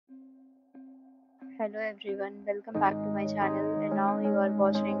Hello everyone, welcome back to my channel, and now you are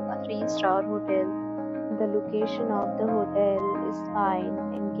watching a 3-star hotel. The location of the hotel is fine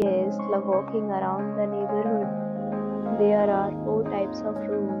and guests love walking around the neighborhood. There are 4 types of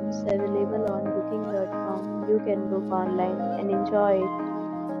rooms available on booking.com. You can book online and enjoy it.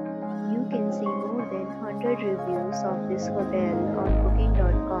 You can see more than 100 reviews of this hotel on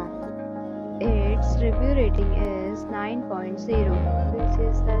booking.com. Its review rating is 9.0, which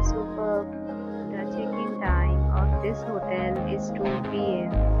is the superb. The check-in time of this hotel is 2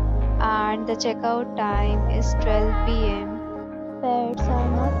 p.m. and the checkout time is 12 p.m. Pets are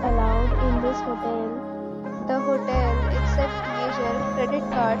not allowed in this hotel. The hotel accepts major credit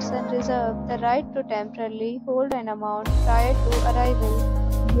cards and reserves the right to temporarily hold an amount prior to arrival.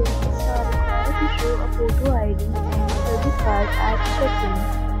 Guests are required to show a photo ID and credit card at check-in.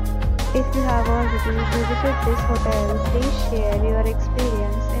 If you have already visited this hotel, please share your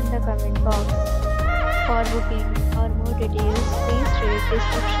experience in the comment box. For booking or more details, please read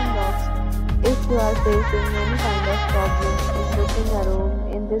description box. If you are facing any kind of problem in booking a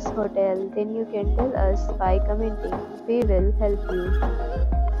room in this hotel, then you can tell us by commenting. We will help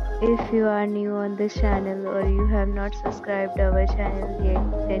you. If you are new on this channel or you have not subscribed our channel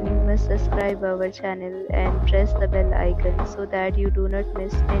yet, then you must subscribe our channel and press the bell icon so that you do not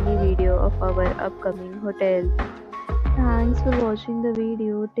miss any video of our upcoming hotel. Thanks for watching the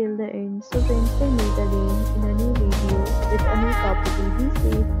video till the end. So friends, will meet again in a new video with a new property. Be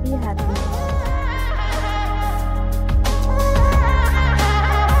safe, be happy.